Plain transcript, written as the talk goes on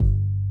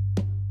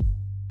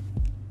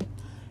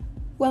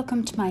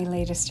Welcome to my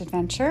latest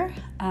adventure.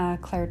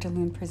 Claire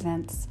DeLune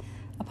presents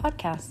a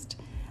podcast.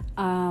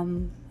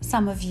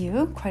 Some of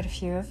you, quite a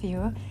few of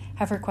you,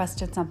 have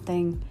requested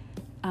something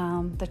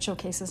that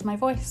showcases my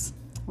voice,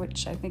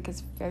 which I think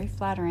is very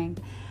flattering.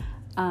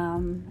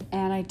 And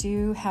I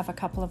do have a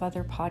couple of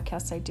other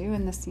podcasts I do,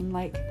 and this seemed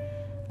like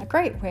a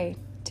great way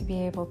to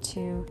be able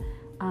to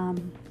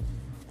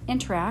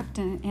interact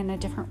in a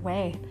different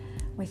way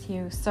with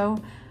you. So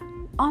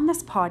on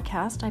this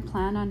podcast, I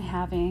plan on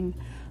having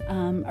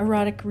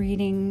erotic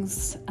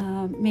readings,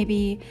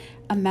 maybe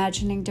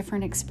imagining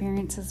different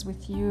experiences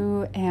with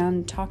you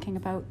and talking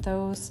about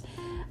those,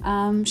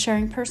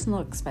 sharing personal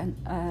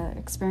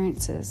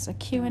experiences, a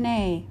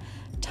Q&A,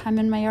 time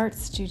in my art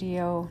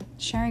studio,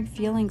 sharing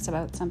feelings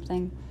about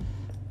something.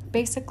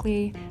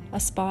 Basically, a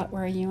spot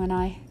where you and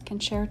I can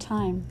share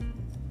time.